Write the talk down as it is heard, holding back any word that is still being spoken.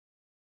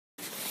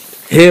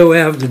Here we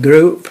have the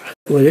group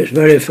with its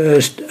very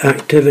first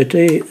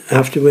activity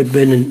after we'd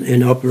been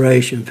in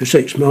operation for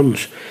 6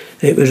 months.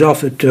 It was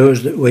offered to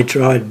us that we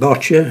tried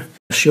bocce,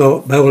 a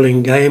short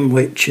bowling game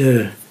which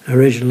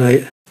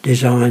originally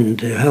designed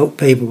to help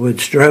people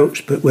with strokes,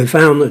 but we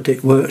found that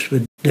it works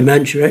with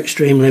dementia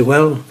extremely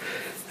well,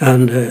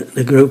 and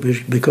the group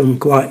has become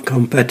quite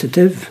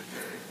competitive.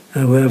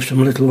 We have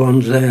some little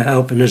ones there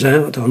helping us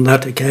out on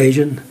that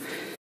occasion.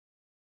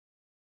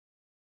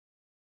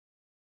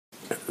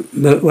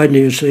 But when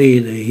you see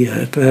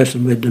the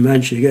person with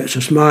dementia gets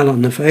a smile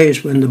on the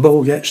face when the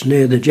ball gets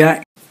near the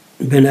jack,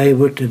 been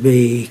able to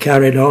be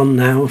carried on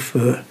now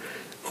for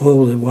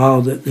all the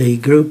while that the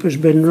group has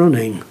been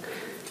running.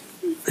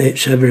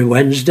 It's every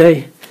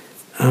Wednesday,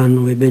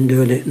 and we've been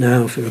doing it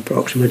now for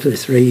approximately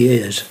 3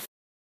 years.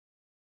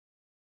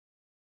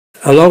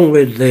 Along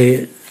with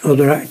the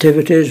other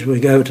activities, we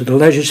go to the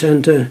leisure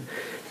centre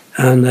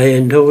and they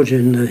indulge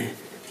in the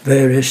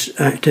various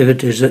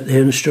activities that the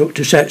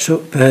instructor sets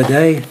up per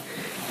day.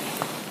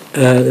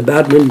 The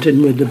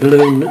badminton with the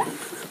balloon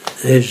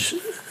is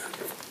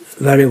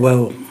very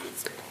well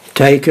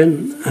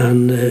taken,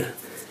 and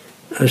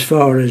as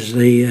far as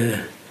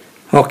the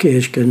hockey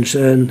is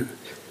concerned,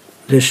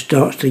 this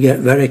starts to get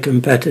very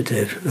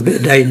competitive, a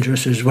bit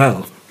dangerous as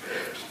well.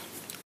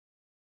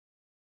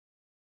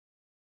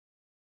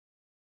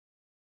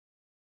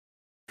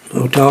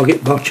 Or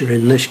target bocce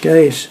in this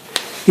case,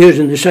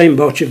 using the same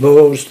bocce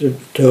balls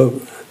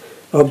to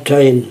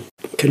obtain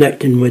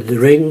connecting with the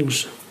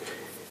rings.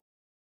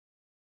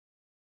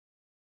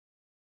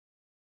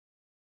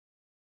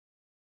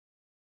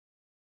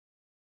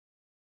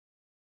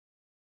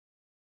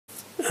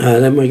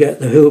 Then we get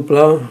the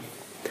hoopla.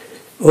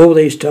 All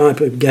these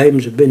type of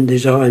games have been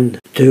designed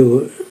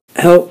to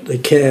help the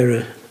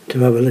carer to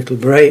have a little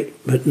break,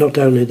 but not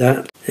only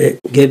that, it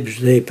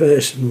gives the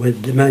person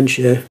with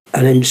dementia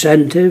an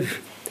incentive.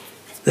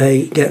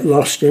 They get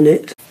lost in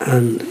it,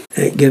 and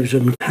it gives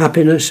them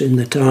happiness in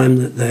the time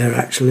that they're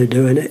actually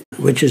doing it,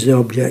 which is the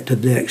object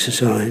of the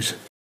exercise.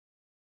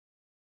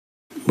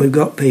 We've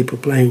got people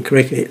playing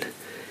cricket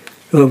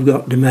who have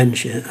got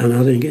dementia, and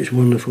I think it's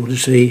wonderful to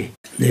see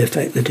the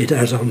effect that it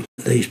has on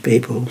these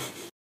people.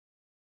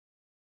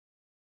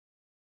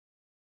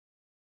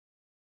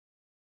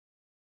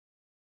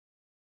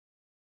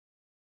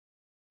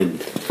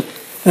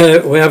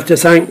 We have to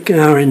thank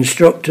our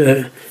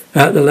instructor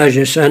at the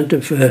Leisure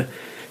Centre for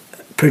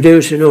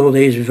producing all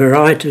these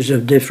varieties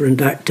of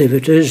different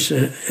activities.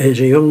 He's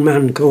a young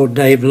man called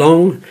Dave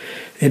Long.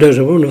 He does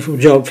a wonderful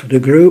job for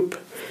the group.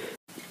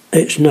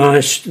 It's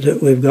nice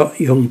that we've got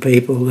young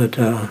people that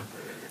are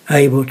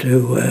able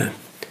to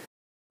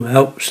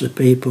help the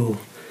people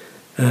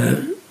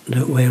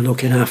that we're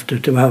looking after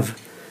to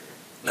have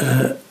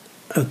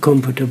a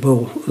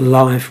comfortable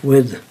life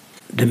with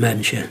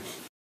dementia.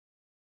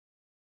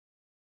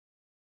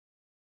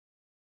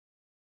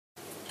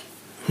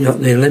 Got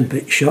the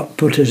Olympic shot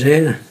putters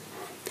here.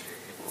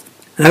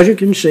 As you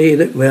can see,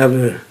 that we have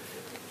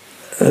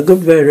a good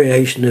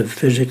variation of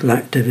physical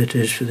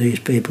activities for these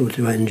people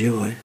to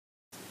enjoy.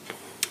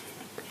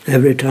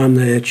 Every time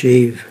they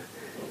achieve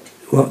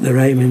what they're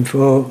aiming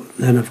for,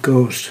 then of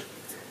course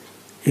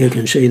you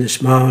can see the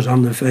smiles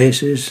on their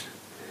faces.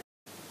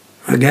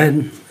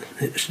 Again,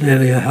 it's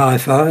nearly a high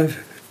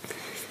five.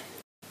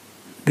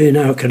 Being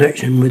our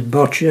connection with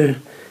bocce,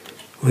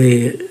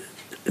 we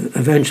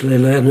eventually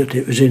learned that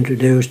it was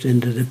introduced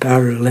into the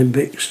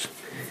Paralympics.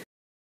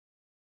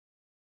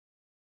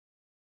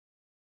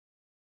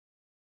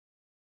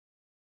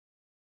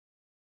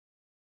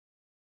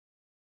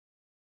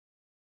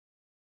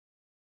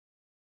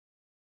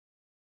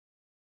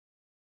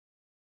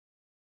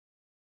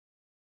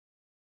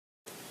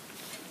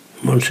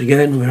 Once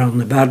again, we're on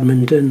the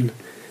badminton.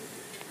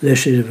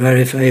 This is a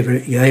very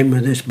favourite game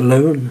with this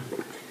balloon.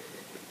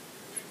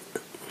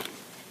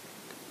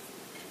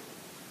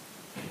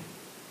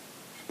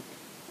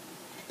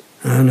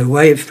 And a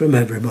wave from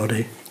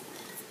everybody.